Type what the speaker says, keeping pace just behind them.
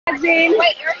Imagine.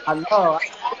 I know.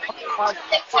 What?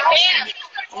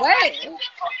 Wait,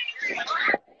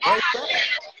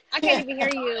 I can't even hear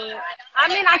you. I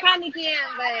mean, I kind of can,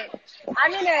 but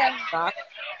I'm in a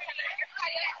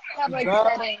public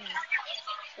setting.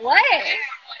 What?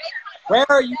 where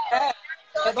are you at?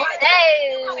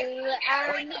 Hey,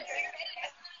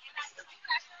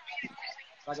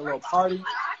 Like a little party.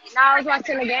 no, I was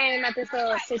watching a game at this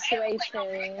little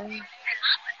situation.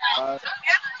 Uh,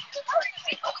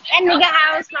 And nigga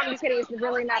house. No, I'm just kidding. It's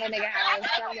really not a nigga house.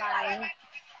 I'm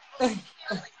lying.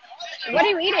 What are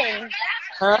you eating?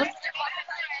 huh?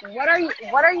 What are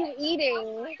you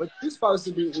eating? What you supposed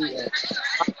to be eating?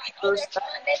 First,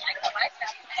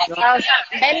 Oh,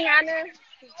 Benihana?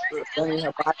 then you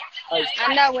have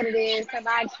I know what it is.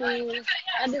 Hibachi.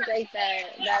 I just ate that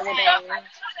the other day.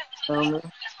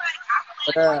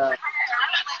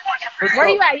 Where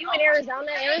you at? You in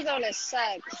Arizona? Arizona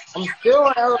sucks. I'm still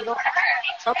in Arizona.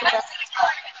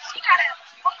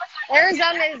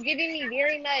 Arizona is giving me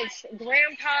very much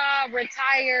grandpa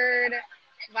retired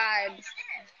vibes.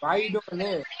 Why are you doing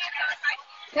this?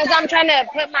 Because I'm trying to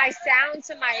put my sound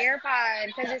to my AirPod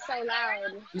because it's so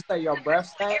loud. You say your breath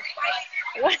stank?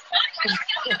 What?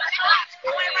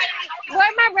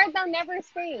 What? My breath don't never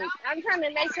stink. I'm trying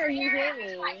to make sure you hear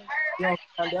me. We gonna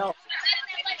find out.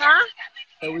 Huh?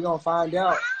 So we gonna find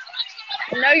out.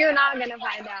 No, you're not gonna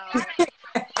find out.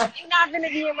 You're not gonna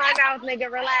be in my mouth,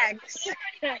 nigga. Relax.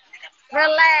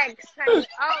 Relax, honey.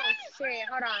 Oh shit.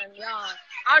 Hold on, y'all.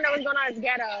 I don't know what's going on. It's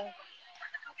ghetto.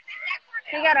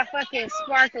 He got a fucking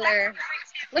sparkler.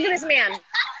 Look at this man.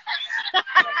 Yeah.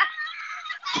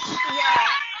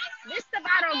 This the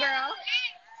bottle girl.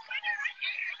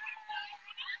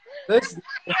 This,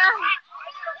 Yeah.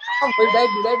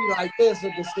 they be like this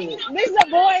with the shit. This is a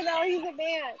boy though. He's a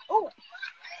man. Ooh.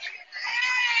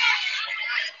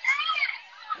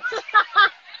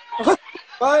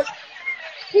 What?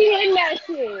 He in that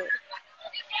shit.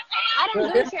 I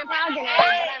don't do champagne grenade,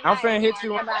 but I'm finna hit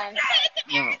you. Bye-bye.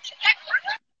 No.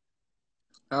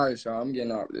 All right, y'all. I'm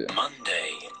getting out there. Monday.